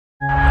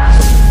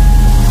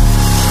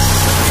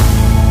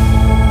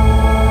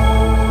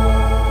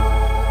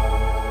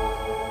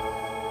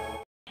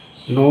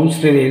নবম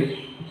শ্রেণীর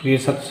প্রিয়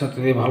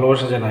ছাত্রছাত্রীদের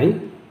ভালোবাসা জানাই।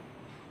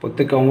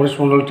 প্রত্যেককে অমরেশ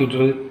মণ্ডল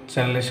টিউটোরিয়াল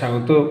চ্যানেলে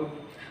স্বাগত।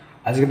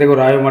 আজকে দেখো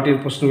রায় মাটির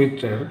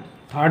প্রশ্নবিত্রের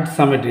থার্ড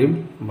সামেটিভ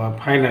বা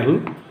ফাইনাল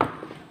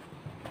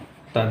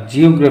তার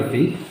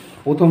জিওগ্রাফি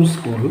প্রথম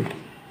স্কুল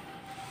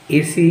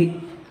এসি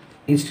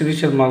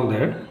ইনস্টিটিউশন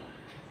মালদার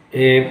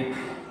এর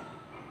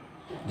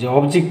যে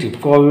অবজেক্টিভ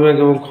ক বিভাগ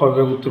এবং খ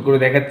বিভাগ উত্তর করে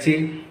দেখাচ্ছি।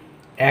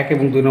 1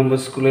 এবং 2 নম্বর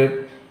স্কুলের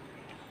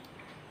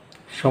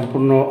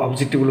সম্পূর্ণ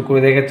অবজেক্টিভগুলো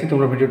করে দেখাচ্ছি,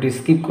 তোমরা ভিডিওটি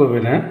স্কিপ করবে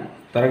না।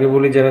 তার আগে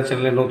বলি, যারা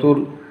চ্যানেলে নতুন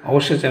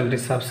অবশ্যই চ্যানেলটি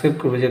সাবস্ক্রাইব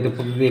করবে, যাতে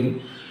প্রতিদিন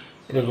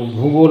এরকম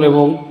ভূগোল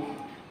এবং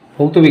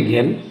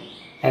ভৌতবিজ্ঞান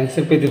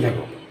অ্যান্সার পেতে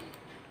থাকো।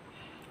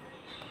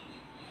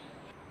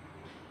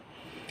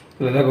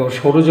 তাহলে দেখো,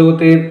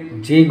 সৌরজগতের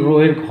যে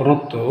গ্রহের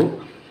ঘনত্ব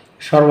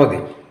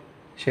সর্বাধিক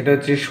সেটা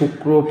হচ্ছে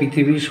শুক্র,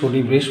 পৃথিবী, শনি,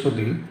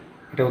 বৃহস্পতি।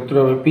 এটা উত্তর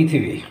হবে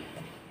পৃথিবী।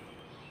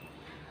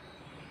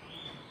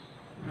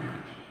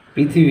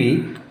 পৃথিবী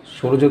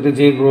সৌরজগতের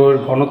যে গ্রহের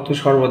ঘনত্ব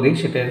সর্বাধিক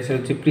সেটা অ্যান্সার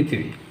হচ্ছে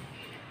পৃথিবী।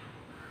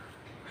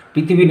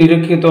 পৃথিবী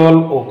নিরক্ষীয় তল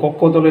ও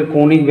কক্ষতলের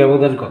কৌণিক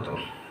ব্যবধান কত?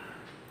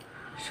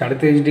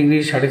 23.5 ডিগ্রি,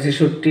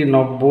 66.5,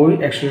 90,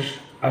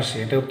 180।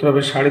 এটা উত্তর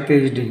হবে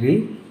 23.5 ডিগ্রি।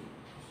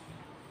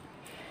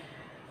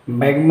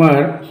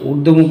 ম্যাগমার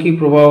ঊর্ধ্বমুখী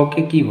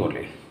প্রবাহকে কি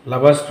বলে?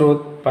 লাভা স্রোত,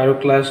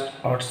 পাইরোক্লাস্ট,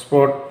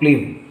 হটস্পট,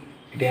 প্লিউম।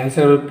 এটা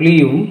অ্যান্সার হবে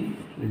প্লিউম,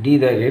 ডি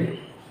দাগের।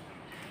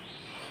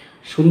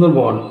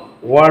 সুন্দরবন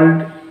ওয়ার্ল্ড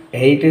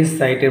হেরিটেজ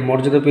সাইটের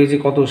মর্যাদা পেয়েছে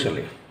কত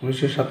সালে?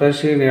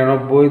 1987,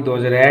 99,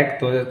 2001,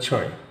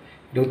 2006।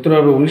 এটা উত্তর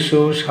হবে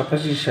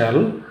 1987 সাল।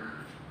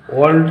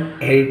 ওয়ার্ল্ড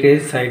হেরিটেজ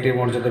সাইটের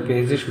মর্যাদা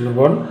পেয়েছে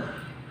সুন্দরবন।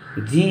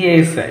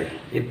 জিএসআই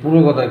এর পুরো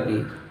কথা কি?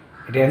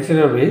 এটা অ্যান্সার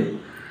হবে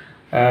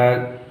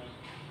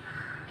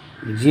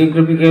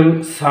geographical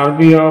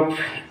survey of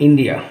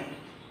India,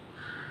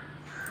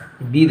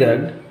 বিদাগ,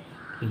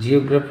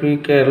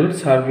 geographical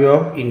survey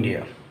of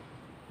India.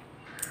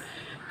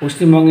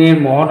 পশ্চিমবঙ্গের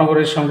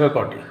মহানগরের সংখ্যা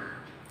কটি?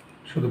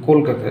 শুধু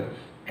কলকাতার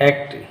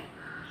 1টি।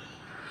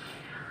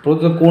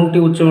 প্রদত্ত কোনটি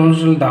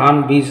উচ্চফলনশীল ধান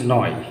বীজ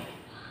নয়?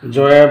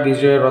 জয়া,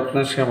 বিজয়া,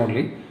 রত্না,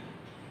 শ্যামলী।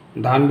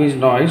 ধান বীজ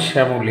নয়,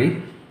 শ্যামলী।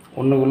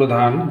 অন্যগুলো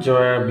ধান,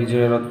 জয়া,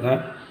 বিজয়া, রত্না।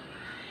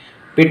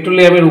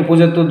 পেট্রোলিয়ামের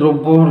উপজাত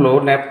দ্রব্য হলো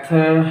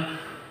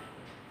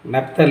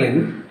naphthalene,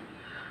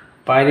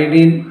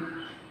 pyridine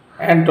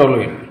and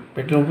toluene.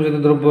 Petroleum উপজাত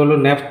দ্রব্য হলো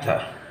ন্যাপথা।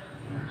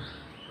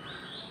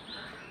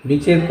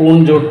 নিচের কোন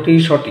জোটটি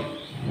সঠিক?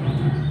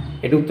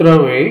 এর উত্তর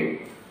হবে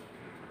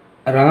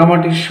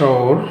রাঙামাটির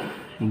শহর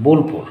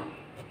বোলপুর।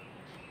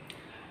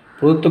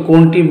 প্রদত্ত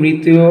কোনটি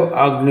মৃত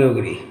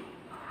আগ্নেয়গিরি?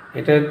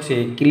 এটা হচ্ছে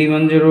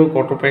কিলিমাঞ্জারো,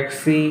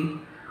 কটোপ্যাক্সি,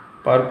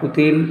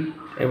 পারকুতিন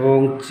এবং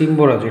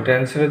চিম্বোরাজো। এটা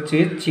অ্যান্সার হচ্ছে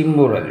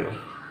চিম্বোরাজো।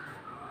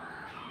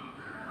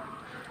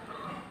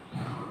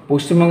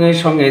 পশ্চিমবঙ্গের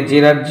সঙ্গে যে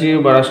রাজ্য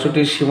বা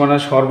রাষ্ট্রটির সীমানা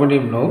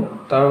সর্বনিম্ন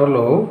তা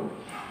হলো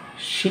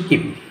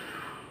সিকিম।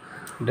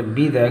 এটা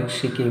বিদাগ,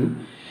 সিকিম।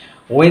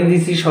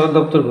 ওএনজিসি সদর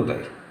দপ্তর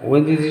কোথায়?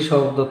 ওএনজিসি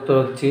সদর দপ্তর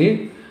হচ্ছে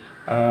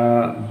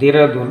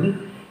দেরাদুন।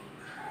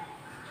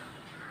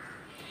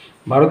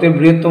 ভারতের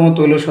বৃহত্তম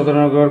তৈল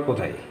শোধনাগার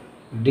কোথায়?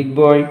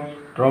 ডিগবয়,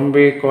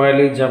 ট্রম্বে,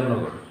 কয়ালি,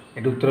 জামনগর।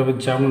 এটা উত্তর হবে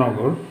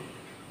জামনগর।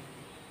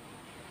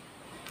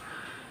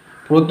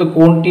 প্রদত্ত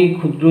কোনটি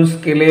ক্ষুদ্র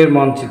স্কেলের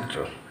মানচিত্র?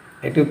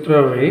 এটি উত্তর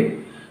হবে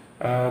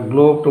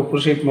গ্লোব,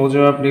 টোপোশিট,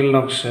 মৌজামাপ, নীল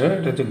নকশা।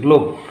 এটা হচ্ছে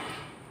গ্লোব।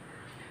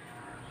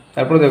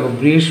 তারপরে দেখো,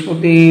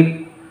 বৃহস্পতির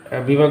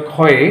বিভাগ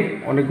ক্ষয়ে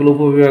অনেকগুলো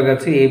উপবিভাগ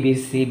আছে, এ বি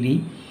সি ডি।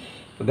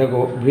 তো দেখো,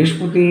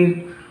 বৃহস্পতির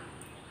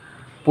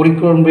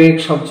পরিক্রমণ বেগ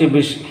সবচেয়ে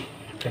বেশি।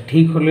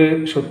 ঠিক হলে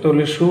সত্য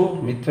হলে সু,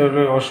 মিথ্যা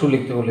হলে অসু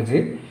লিখতে বলেছে।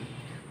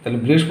 তাহলে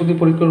বৃহস্পতি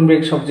পরিক্রমণ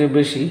বেগ সবচেয়ে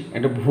বেশি,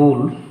 এটা ভুল।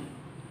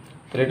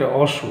 তাহলে এটা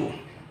অসু,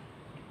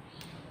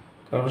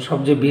 কারণ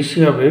সবচেয়ে বেশি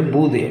হবে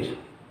বুধের।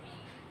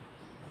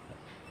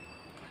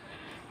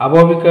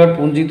 আবহবিকার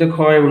পুঞ্জিত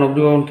ক্ষয় এবং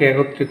অগ্নিভবনকে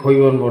একত্রে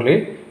ক্ষয়বহন বলে।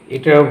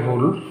 এটাও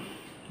ভুল,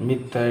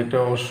 মিথ্যা, এটা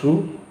অসু।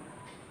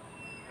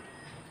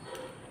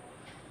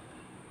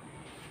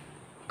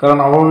 কারণ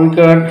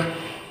আবহবিকার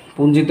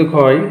পুঞ্জিত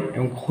ক্ষয়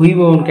এবং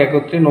ক্ষয়বহনকে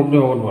একত্রে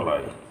অগ্নিভবন বলা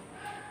হয়।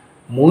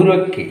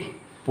 ময়ূরক্ষী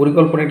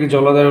পরিকল্পনা একটি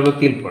জলাধার হলো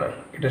তিলপড়া।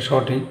 এটা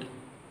সঠিক,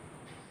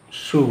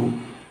 সু।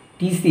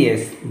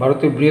 টিসিএস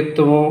ভারতের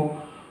বৃহত্তম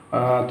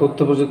তথ্য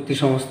প্রযুক্তি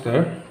সংস্থা,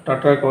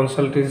 টাটা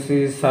কনসালটেন্সি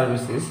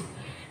সার্ভিসেস।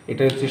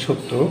 এটা হচ্ছে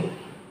সত্য,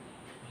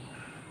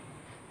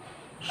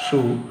 সু।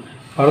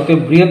 ভারতের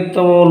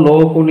বৃহত্তম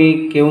লৌহখনি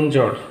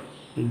কেওনঝড়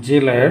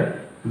জেলার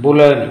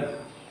বোলানি।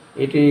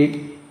 এটি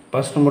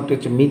 5 নম্বরটি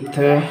হচ্ছে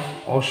মিথ্যা,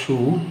 অসু।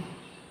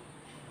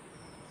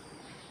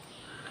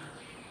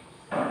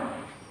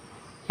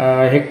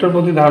 হেক্টর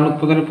প্রতি ধান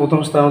উৎপাদনে প্রথম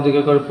স্থান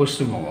অধিকার করে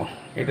পশ্চিমবঙ্গ।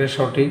 এটা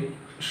সঠিক,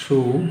 সু।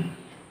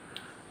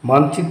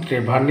 মানচিত্রে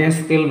ভার্নিয়ার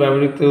স্কেল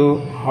ব্যবহৃত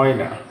হয়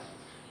না।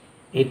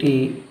 এটি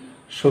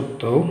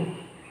সত্য,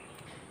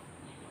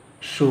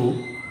 সু।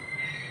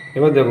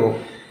 এবার দেখো,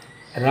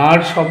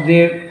 রাঢ়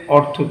শব্দের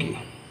অর্থ কী?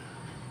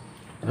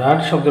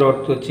 রাঢ় শব্দের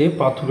অর্থ হচ্ছে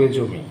পাথুরে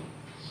জমি।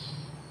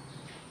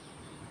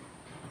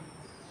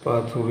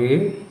 পাথুরে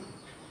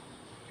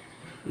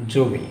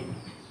জমি।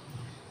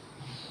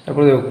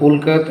 তারপরে দেখো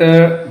কলকাতা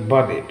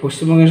বাদে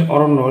পশ্চিমবঙ্গের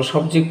অরণ্য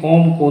সবচেয়ে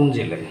কম কোন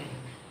জেলায়?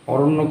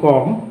 অরণ্য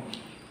কম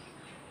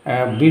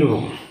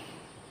বীরভূম।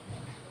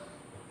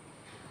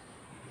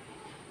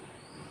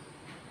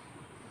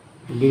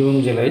 বীরভূম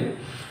জেলায়।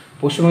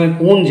 পশ্চিমবঙ্গের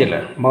কোন জেলা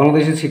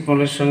বাংলাদেশের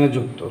ছিটমহলের সঙ্গে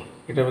যুক্ত?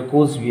 এটা হবে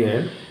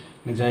কোচবিহার।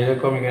 জায়গা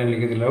কম এখানে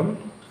লিখে দিলাম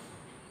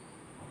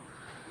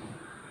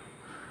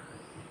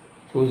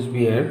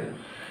কোচবিহার।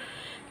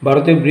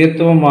 ভারতের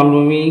বৃহত্তম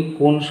মালভূমি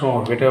কোন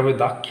সমভূমি? এটা হবে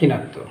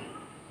দাক্ষিণাত্য।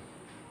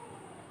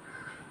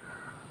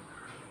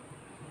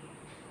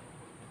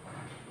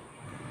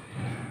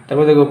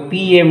 তারপর দেখো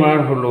পিএমআর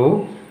হলো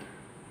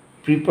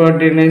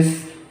প্রিপারেডনেস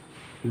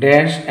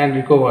ড্যাশ অ্যান্ড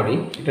রিকভারি।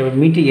 এটা হবে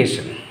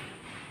মিটিগেশন।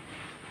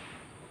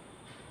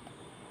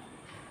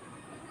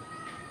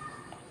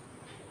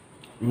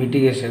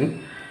 মিটিগেশন।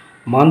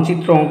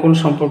 মানচিত্র অঙ্কন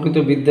সম্পর্কিত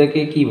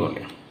বিদ্যাকে কি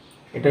বলে?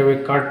 এটা হবে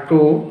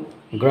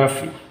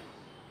কার্টোগ্রাফি।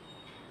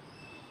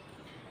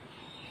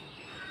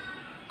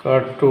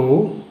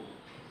 কার্টোগ্রাফি।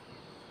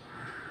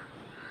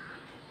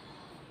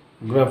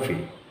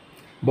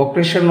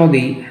 বক্রেশ্বর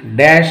নদী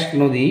ড্যাশ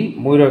নদী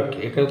ময়ূরাক্ষী।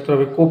 এটা উত্তর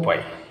হবে কোপাই।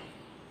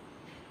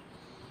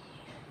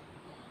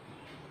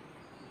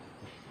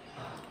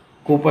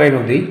 কোপাই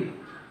নদী।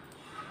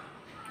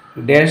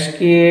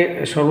 ড্যাশকে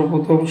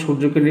সর্বপ্রথম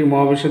সূর্যকেন্দ্রিক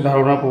মহাবিশ্বের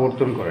ধারণা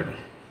প্রবর্তন করেন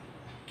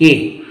কে?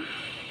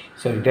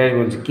 ড্যাশ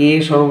বলছে কে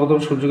সর্বপ্রথম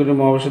সূর্যকেন্দ্রিক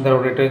মহাবিশ্বের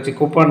ধারণা? এটা হচ্ছে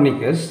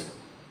কোপারনিকাস।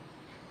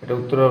 এটা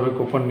উত্তর হবে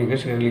কোপারনিকাস।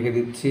 এখানে লিখে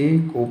দিচ্ছি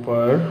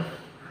কোপারনিকাস।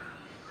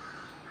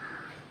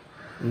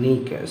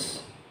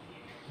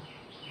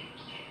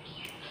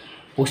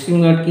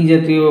 পশ্চিমঘাট কি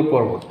জাতীয়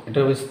পর্বত? এটা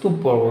হবে স্তূপ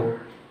পর্বত।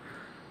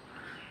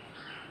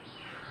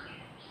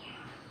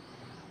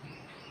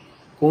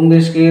 কোন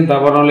দেশকে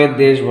দাবানলের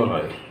দেশ বলা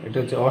হয়? এটা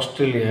হচ্ছে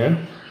অস্ট্রেলিয়া।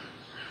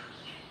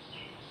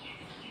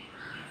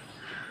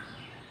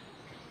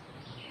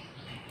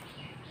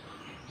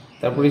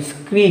 তারপরে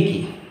স্ক্রি কি?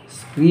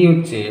 স্ক্রি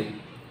হচ্ছে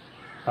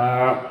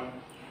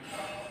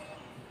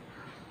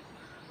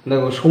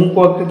দেখো শঙ্কু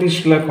আকৃতির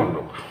শিলাখণ্ড।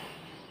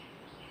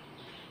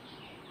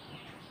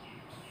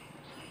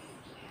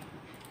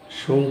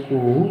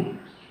 শঙ্কু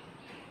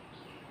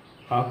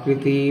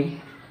আকৃতির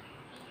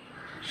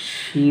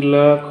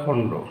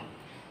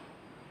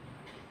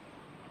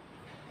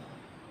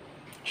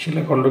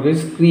শিলাখণ্ডকে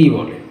স্ক্রি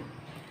বলে।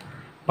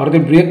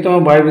 ভারতের বৃহত্তম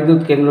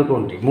বায়ুবিদ্যুৎ কেন্দ্র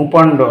কোনটি?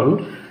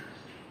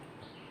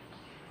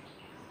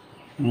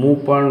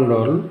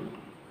 মুপান্ডল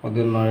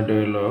ওদের নয়ডা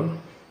হলো।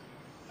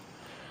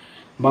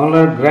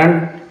 বাংলার গ্র্যান্ড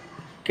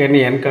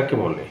ক্যানিয়ন কাকে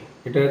বলে?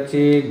 এটা হচ্ছে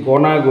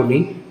গনাগনি।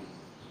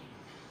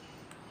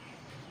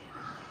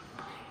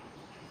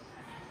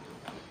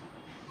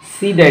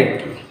 সি ডাইক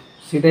কি?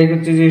 সি ডাইক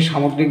হচ্ছে যে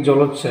সামুদ্রিক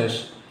জলোচ্ছ্বাস,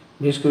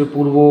 বিশেষ করে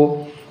পূর্ব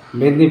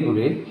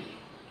মেদিনীপুরে,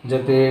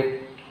 যাতে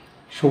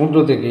সমুদ্র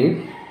থেকে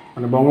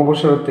মানে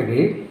বঙ্গোপসাগর থেকে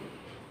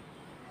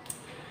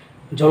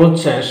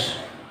জলোচ্ছ্বাস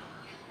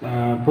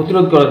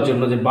প্রতিরোধ করার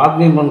জন্য যে বাঁধ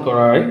নির্মাণ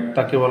করা হয়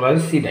তাকে বলা হয়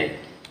সি ডাইক।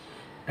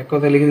 এক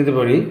কথায় লিখে দিতে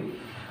পারি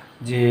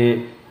যে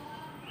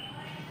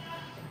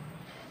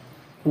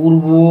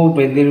পূর্ব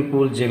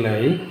মেদিনীপুর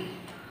জেলায়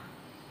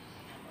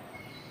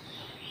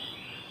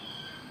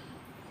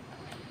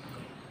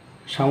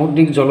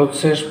সামুদ্রিক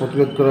জলোচ্ছ্বাস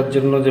প্রতিরোধ করার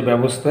জন্য যে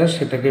ব্যবস্থা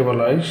সেটাকে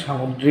বলা হয়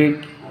সামুদ্রিক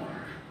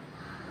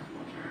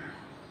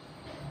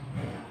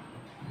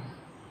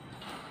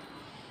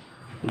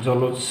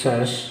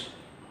জলোচ্ছ্বাস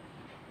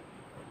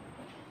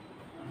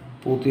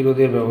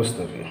প্রতিরোধের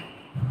ব্যবস্থাকে।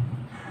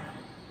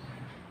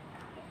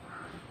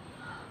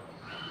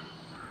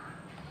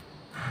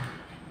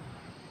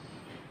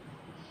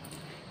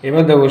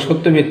 এবার দেখো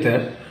সত্য মিথ্যা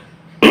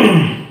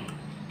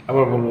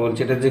আবার বলবো,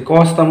 যেটা যে ক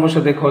স্তম্ভের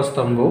সাথে খ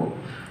স্তম্ভ।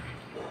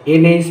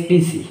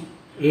 এনএইচপিসি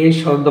এর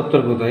সদর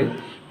দপ্তর কোথায়?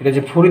 এটা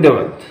যে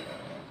ফরিদাবাদ।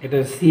 এটা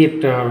সি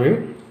একটা হবে।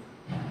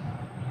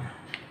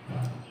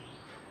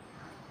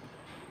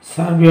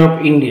 সার্ভে অফ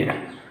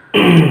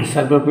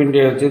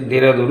ইন্ডিয়া হচ্ছে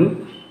দেরাদুন।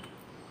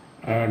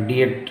 ডি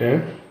একটা।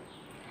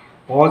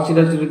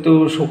 অচিরাচরিত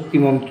শক্তি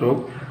মন্ত্রক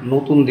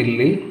নতুন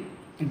দিল্লি।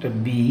 এটা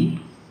বি।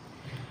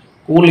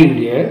 কোল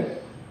ইন্ডিয়া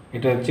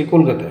এটা হচ্ছে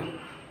কলকাতা।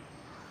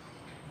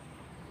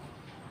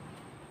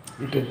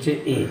 এটা হচ্ছে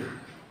এ।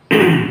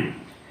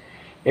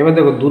 এবার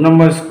দেখো 2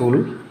 নম্বর স্কুল।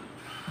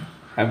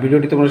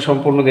 ভিডিওটি তোমরা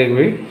সম্পূর্ণ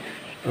দেখবে।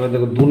 এবার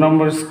দেখো 2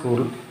 নম্বর school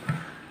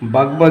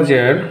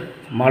Bagbazar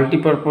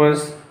multipurpose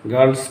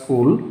girls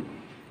school.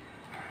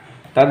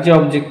 তার যে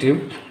অবজেক্টিভ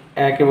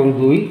 1 এবং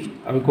 2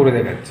 আমি করে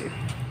দেখাচ্ছি।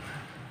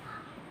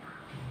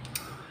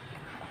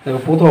 দেখো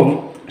প্রথম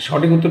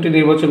সঠিক উত্তরটি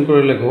নির্বাচন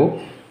করে লেখো।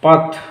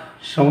 পাথ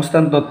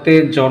সংস্থান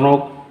তত্ত্বের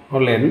জনক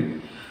হলেন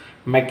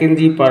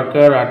ম্যাকেঞ্জি,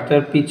 পার্কার,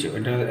 আর্থার, পিচো।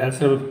 এটা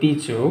অ্যান্সার হবে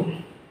পিচো।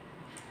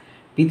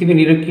 পৃথিবীর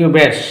নিরক্ষীয়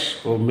ব্যাস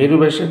ও মেরু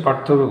ব্যাসের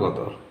পার্থক্য কত?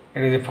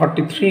 এটা যে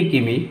 43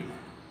 কিমি,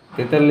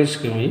 43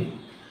 কিমি।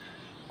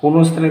 কোনো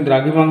স্থানে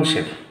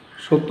দ্রাঘিমাংশের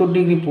 70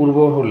 ডিগ্রি পূর্ব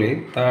হলে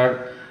তার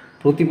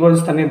প্রতিপদ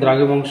স্থানে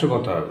দ্রাঘিমাংশ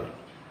কত হবে?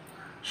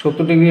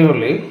 70 ডিগ্রি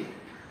হলে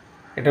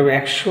এটা হবে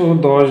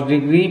 110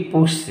 ডিগ্রি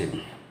পশ্চিম।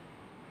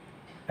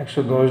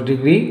 110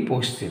 ডিগ্রি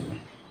পশ্চিম।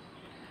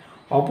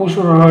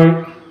 অপসর হয়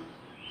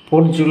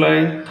 4 জুলাই,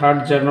 3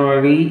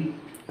 জানুয়ারি,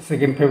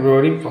 2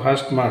 ফেব্রুয়ারি,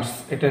 1 মার্চ।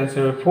 এটা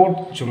অ্যান্সার হবে 4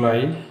 জুলাই।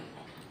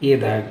 এ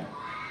দেখ,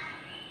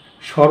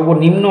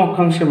 সর্বনিম্ন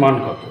অক্ষাংশের মান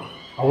কত?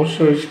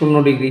 অবশ্যই 0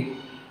 ডিগ্রি।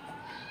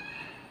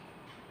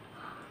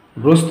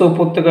 গ্রস্ত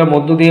উপত্যকার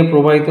মধ্য দিয়ে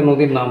প্রবাহিত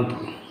নদীর নাম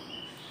কি?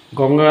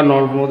 গঙ্গা,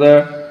 নর্মদা,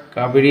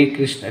 কাবেরী,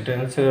 কৃষ্ণা। এটা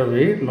অ্যান্সার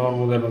হবে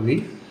নর্মদা নদী।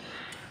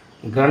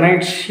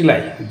 গ্রানাইট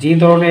শিলায় যে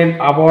ধরনের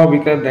আবহাওয়া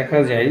বিকার দেখা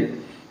যায়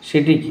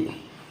সেটি কি?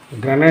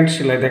 গ্রানাইট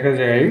শিলায় দেখা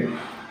যায়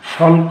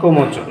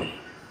স্বল্পমোচন।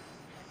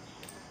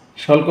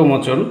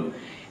 স্বল্পমোচন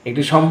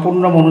একটি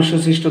সম্পূর্ণ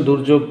মনুষ্যসৃষ্ট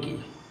দুর্যোগ কি?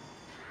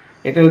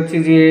 এটা হচ্ছে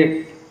যে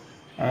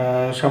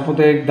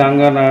সাম্প্রদায়িক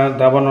দাঙ্গা না,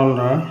 দাবানল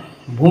না,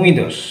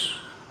 ভূমিধস।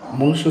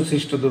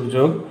 মনুষ্যসৃষ্ট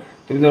দুর্যোগ,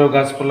 তুমি ধরো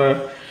গাছপালা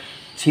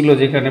ছিল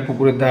যেখানে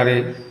পুকুরের ধারে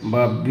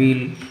বা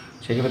বিল,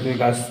 সেখানে তুমি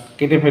গাছ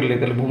কেটে ফেললে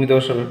তাহলে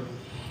ভূমিধস হবে।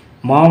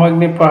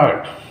 মহামাগ্নি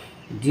পাহাড়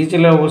যে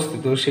জেলায়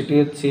অবস্থিত সেটি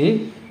হচ্ছে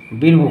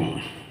বীরভূম।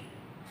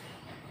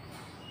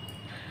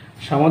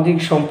 সামাজিক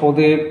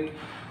সম্পদের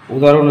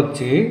উদাহরণ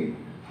হচ্ছে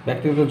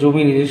ব্যক্তিগত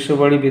জমি, নিজস্ব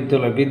বাড়ি,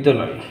 বিদ্যালয়।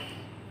 বিদ্যালয়।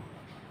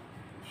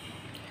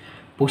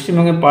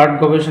 পশ্চিমবঙ্গের পাট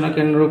গবেষণা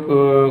কেন্দ্র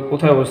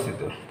কোথায় অবস্থিত?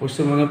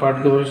 পশ্চিমবঙ্গের পাট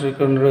গবেষণা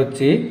কেন্দ্র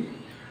হচ্ছে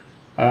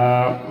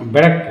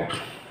ব্যারাকপুর।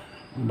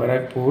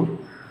 ব্যারাকপুর।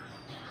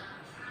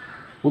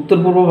 উত্তর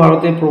পূর্ব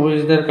ভারতের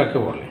প্রবেশদ্বার কাকে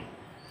বলে?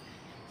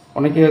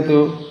 অনেকে হয়তো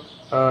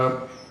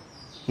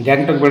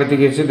গ্যাংটক বেড়াতে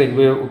গিয়েছে,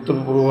 দেখবে উত্তর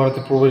পূর্ব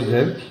ভারতের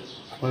প্রবেশদ্বার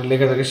মানে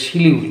লেখা থাকে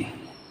শিলিগুড়ি।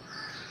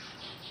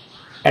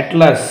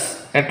 অ্যাটলাস।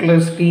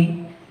 অ্যাটলাস কি?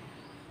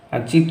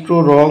 চিত্র,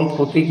 রং,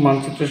 প্রতীক,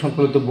 মানচিত্র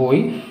সংকলিত বই।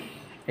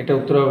 এটা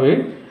উত্তর হবে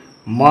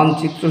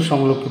মানচিত্র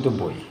সংরক্ষিত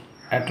বই,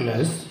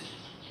 অ্যাটলাস।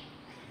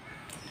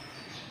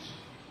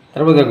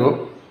 তারপর দেখো,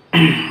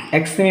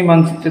 1 সেমি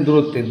মানচিত্রের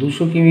দূরত্বে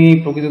 200 কিমি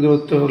প্রকৃত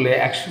দূরত্ব হলে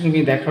 100 কিমি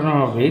দেখানো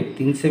হবে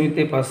 3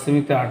 সেমিতে, 5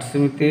 সেমিতে, 8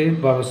 সেমিতে,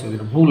 12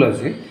 সেমিতে। ভুল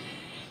আছে,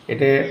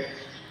 এটা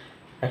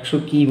 100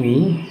 কিমি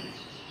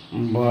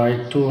বাই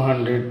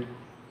 200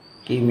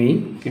 কিমি।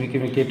 কিমি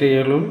কিমি কেটে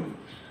গেল,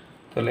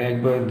 তাহলে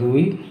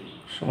 1/2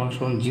 সমান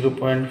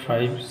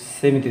 0.5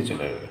 সেমিতে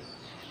চলে যাবে।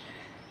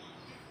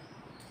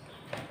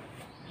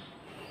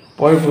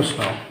 পরের প্রশ্ন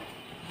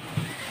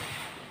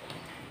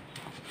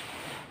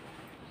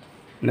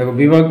দেখো,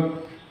 বিভাগ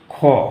খ,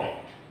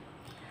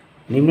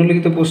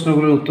 নিম্নলিখিত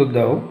প্রশ্নগুলোর উত্তর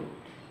দাও।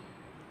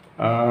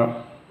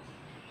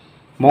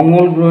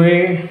 মঙ্গল গ্রহে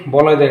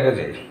বলয় দেখা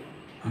যায়,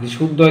 যদি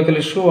শুদ্ধ হয়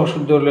তাহলে সু,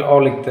 অশুদ্ধ হলে অ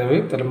লিখতে হবে।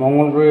 তাহলে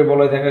মঙ্গল গ্রহে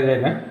বলয় দেখা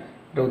যায় না,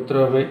 এটা উত্তর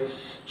হবে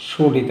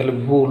শনি। তাহলে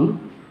ভুল,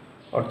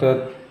 অর্থাৎ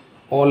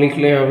অ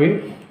লিখলে হবে,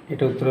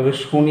 এটা উত্তর হবে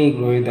শনি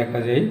গ্রহে দেখা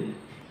যায়।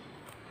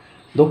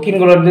 দক্ষিণ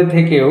গোলার্ধে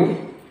থেকেও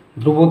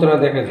ধ্রুবতারা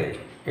দেখা যায়,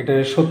 এটা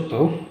সত্য,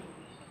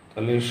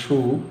 তাহলে সু।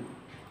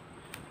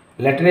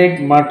 ল্যাটেরাইট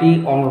মাটি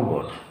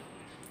অনুর্বর,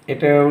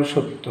 এটাও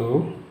সত্য,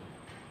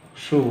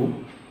 সু।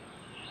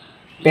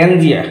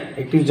 প্যানজিয়া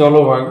একটি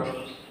জলভাগ,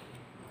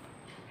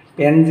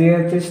 প্যানজিয়া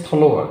হচ্ছে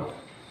স্থলভাগ,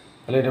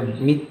 তাহলে এটা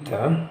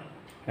মিথ্যা,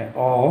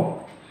 অ।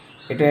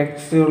 এটা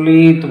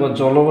অ্যাকচুয়ালি তোমার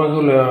জলভাগ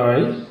হলে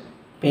হয়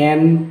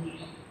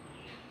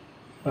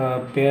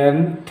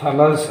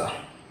প্যানথালাসা।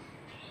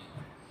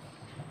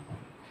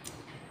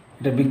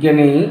 এটা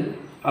বিজ্ঞানী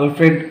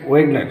আলফ্রেড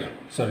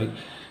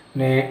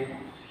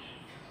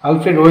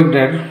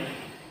ওয়েগনার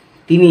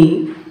তিনি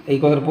এই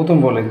কথাটা প্রথম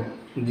বলেন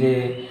যে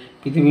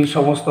পৃথিবীর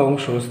সমস্ত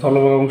অংশ,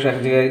 স্থলভাগ অংশ এক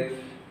জায়গায়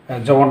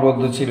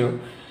জমাটবদ্ধ ছিল,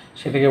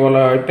 সেটাকে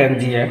বলা হয়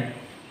প্যানজিয়া।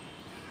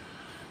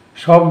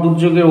 সব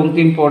দুর্যোগের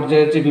অন্তিম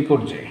পর্যায়ে হচ্ছে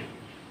বিপর্যয়,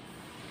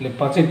 তাহলে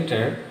 5এরটা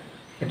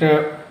এটা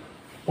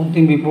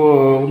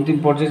অন্তিম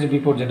পর্যায়ে যে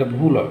বিপর্যয়, এটা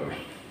ভুল হবে,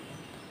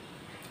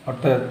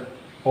 অর্থাৎ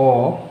অ।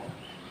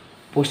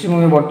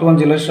 পশ্চিমবঙ্গের বর্তমান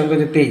জেলার সংখ্যা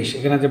যে 23,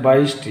 এখানে আছে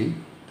 22টি,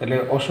 তাহলে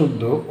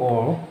অশুদ্ধ, অ।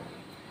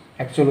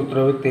 অ্যাকচুয়াল উত্তর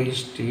হবে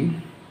 23টি।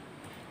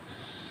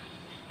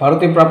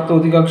 ভারতে প্রাপ্ত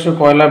অধিকাংশ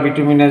কয়লা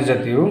বিটুমিনাস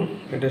জাতীয়,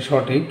 এটা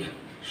সঠিক,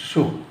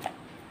 সু।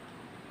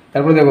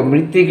 তারপরে দেখো,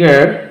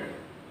 মৃত্তিকার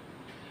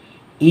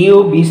ই ও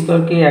বি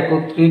স্তরকে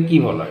একত্রে কি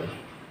বলা হয়?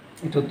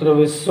 এটা উত্তর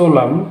হবে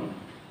সোলাম,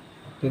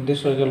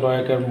 নির্দেশকের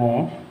লয়কার ম।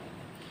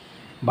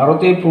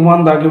 ভারতের প্রমাণ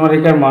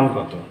দ্রাঘিমারেখার মান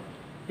কত?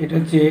 এটা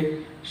হচ্ছে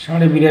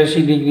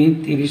 82.5 ডিগ্রি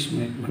 30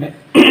 মিনিট, মানে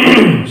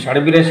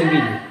 82.5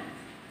 ডিগ্রি।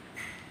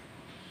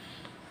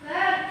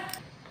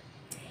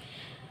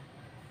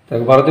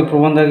 তারপর ভারতের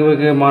প্রমাণ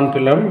দ্রাঘিমারেখার মান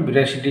পেলাম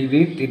 82 ডিগ্রি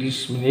 30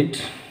 মিনিট।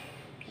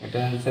 এটা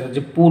অ্যান্সার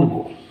হচ্ছে পূর্ব।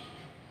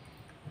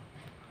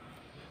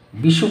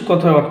 বিষুব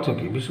কথার অর্থ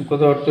কি? বিষুব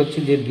কথার অর্থ হচ্ছে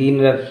যে দিন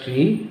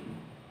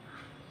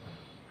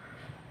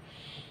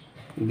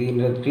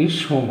রাত্রি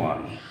সমান।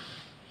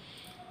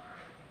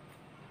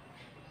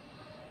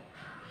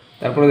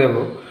 তারপরে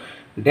দেখো,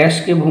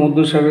 ড্যাশকে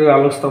ভূমধ্যসাগরের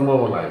আলোকস্তম্ভ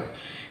বলা হয়,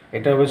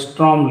 এটা হবে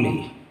স্ট্রমলি।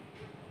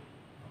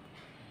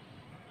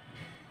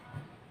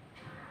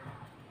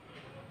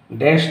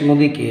 ড্যাশ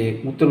নদীকে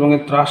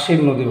উত্তরবঙ্গের ত্রাসের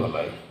নদী বলা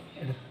হয়,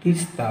 এটা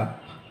তিস্তা।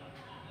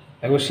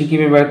 একবার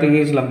সিকিমে বেড়াতে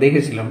গিয়েছিলাম,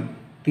 দেখেছিলাম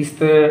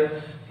তিস্তা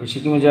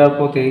সিকিমে যাওয়ার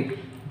পথে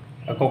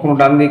কখনো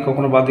ডান দিক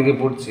কখনো বাঁ দিকে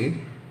পড়ছে।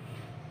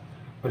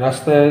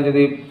 রাস্তায়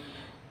যদি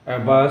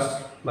বাস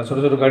বা ছোটো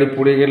ছোটো গাড়ি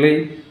পড়ে গেলেই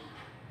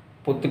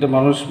প্রত্যেকটা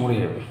মানুষ মরে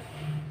যাবে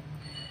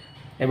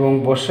এবং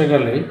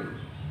বর্ষাকালে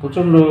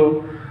প্রচণ্ড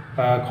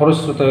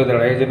খরস্রোত হয়ে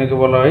দাঁড়ায়, এই জন্যকে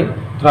বলা হয়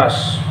ত্রাস।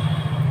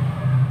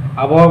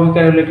 আবহাওয়া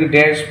বিকার হলো একটি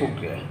ড্যাশ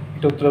প্রক্রিয়া,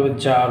 এটা উত্তর হবে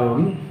জারণ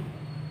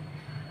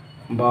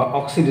বা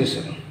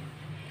অক্সিডেশন।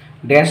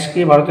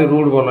 ড্যাশকে ভারতের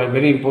রুট বলা হয়,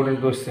 ভেরি ইম্পর্টেন্ট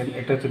কোয়েশ্চেন।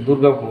 এটা হচ্ছে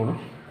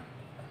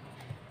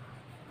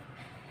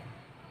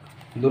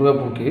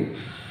দুর্গাপুরকে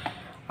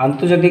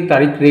আন্তর্জাতিক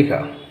তারিখ রেখা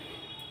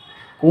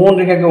কোন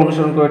রেখাকে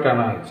অনুসরণ করে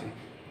টানা হয়েছে?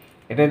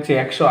 এটা হচ্ছে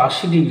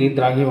 180 ডিগ্রি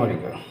দ্রাঘিমা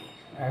রেখা।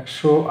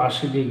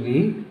 180 ডিগ্রি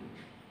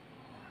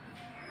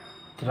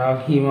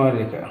দ্রাঘিমা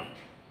রেখা।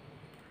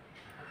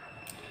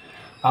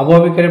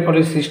 আবহাওয়া বিকারের ফলে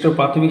সৃষ্ট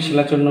প্রাথমিক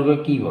শিলাচূর্ণকে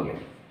কি বলে?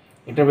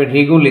 এটা হবে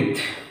রেগোলিথ।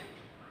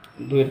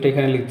 দুয়েরটা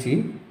এখানে লিখছি,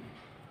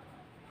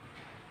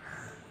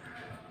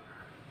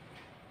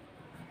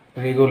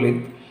 রেগোলিথ।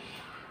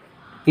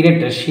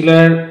 তিনেরটা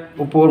শিলার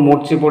উপর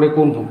মরচে পড়ে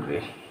কোন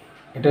প্রক্রিয়া?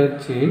 এটা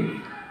হচ্ছে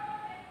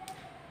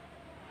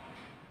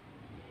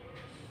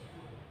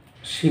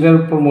শিলার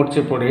উপর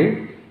মরচে পড়ে,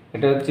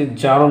 এটা হচ্ছে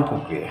জারণ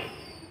প্রক্রিয়া।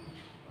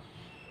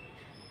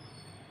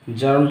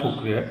 জারণ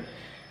প্রক্রিয়া।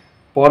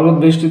 পর্বত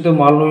বেষ্টিত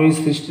মালভূমি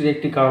সৃষ্টির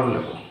একটি কারণ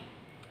লেখো।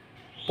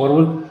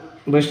 পর্বত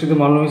বেষ্টিত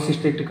মালভূমি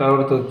সৃষ্টির একটি কারণ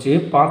হচ্ছে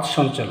পাত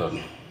সঞ্চালন।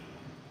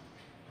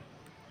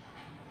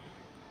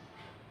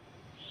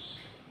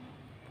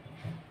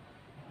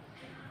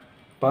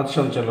 পাত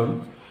সঞ্চালন।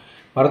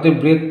 ভারতের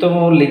বৃহত্তম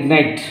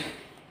লিগনাইট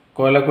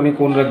কয়লা খনি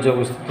কোন রাজ্যে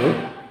অবস্থিত?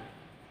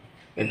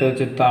 এটা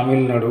হচ্ছে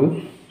তামিলনাড়ু।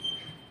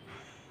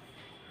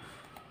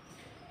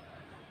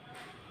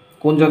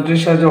 কোন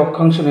যন্ত্রের সাহায্যে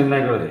অক্ষাংশ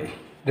নির্ণয় করা যায়?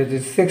 এটা হচ্ছে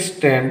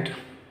সেক্সট্যান্ট।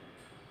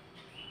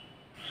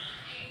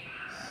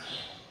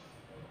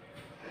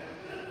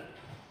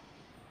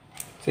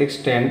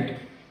 সেক্সট্যান্ট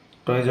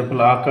টয়জাফল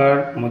আকার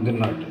মধ্যে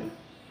 9টা।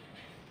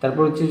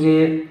 তারপর হচ্ছে যে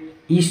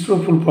ইসরো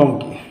ফুল ফর্ম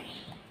কি?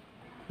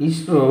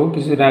 ইসরো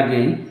কিছুদিন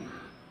আগেই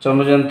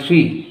চন্দ্রযান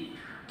 3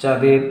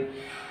 চাঁদের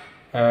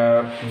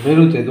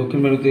মেরুতে, দক্ষিণ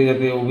মেরুতে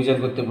যাতে অভিযান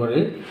করতে পারে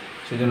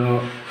সেজন্য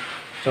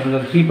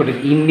চন্দ্রযান 3 পাঠিয়ে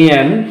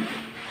ইন্ডিয়ান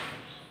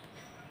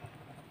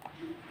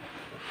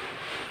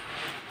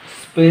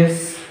স্পেস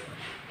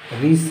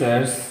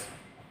রিসার্চ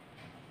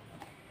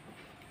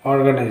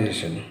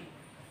অর্গানাইজেশন।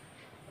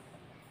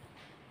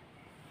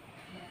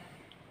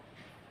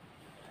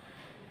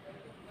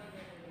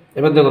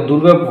 এবার দেখো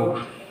দুর্গাপুর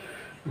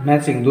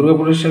ম্যাচিং।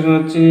 দুর্গাপুরের সঙ্গে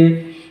হচ্ছে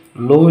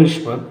লৌহ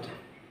ইস্পাত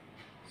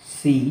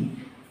সি,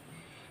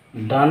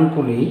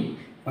 ডানকুনি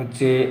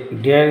হচ্ছে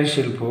ডেয়ারি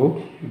শিল্প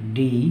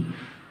ডি,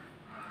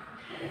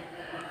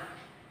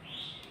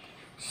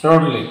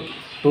 সল্টলেক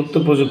তথ্য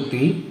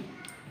প্রযুক্তি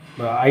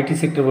বা আইটি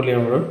সেক্টর বলি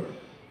আমরা,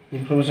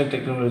 ইনফরমেশন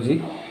টেকনোলজি।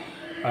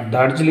 আর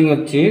দার্জিলিং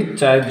হচ্ছে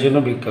চায়ের জন্য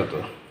বিখ্যাত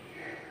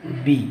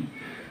বি।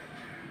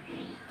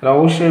 তাহলে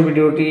অবশ্যই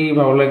ভিডিওটি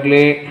ভালো লাগলে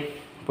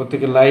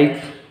প্রত্যেকে লাইক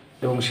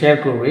এবং শেয়ার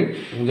করবে,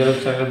 এবং যারা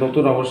চ্যানেল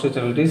নতুন অবশ্যই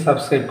চ্যানেলটি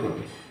সাবস্ক্রাইব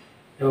করবে।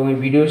 এবং এই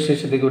ভিডিওর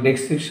শেষে দেখব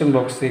ডেসক্রিপশন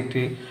বক্সে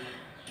একটি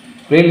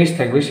প্লেলিস্ট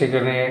থাকবে,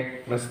 সেখানে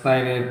ক্লাস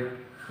 9-এর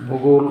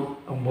ভূগোল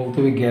এবং ভৌত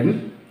বিজ্ঞান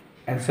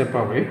অ্যান্সার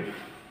পাবে।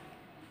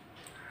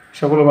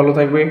 সকলে ভালো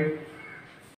থাকবে।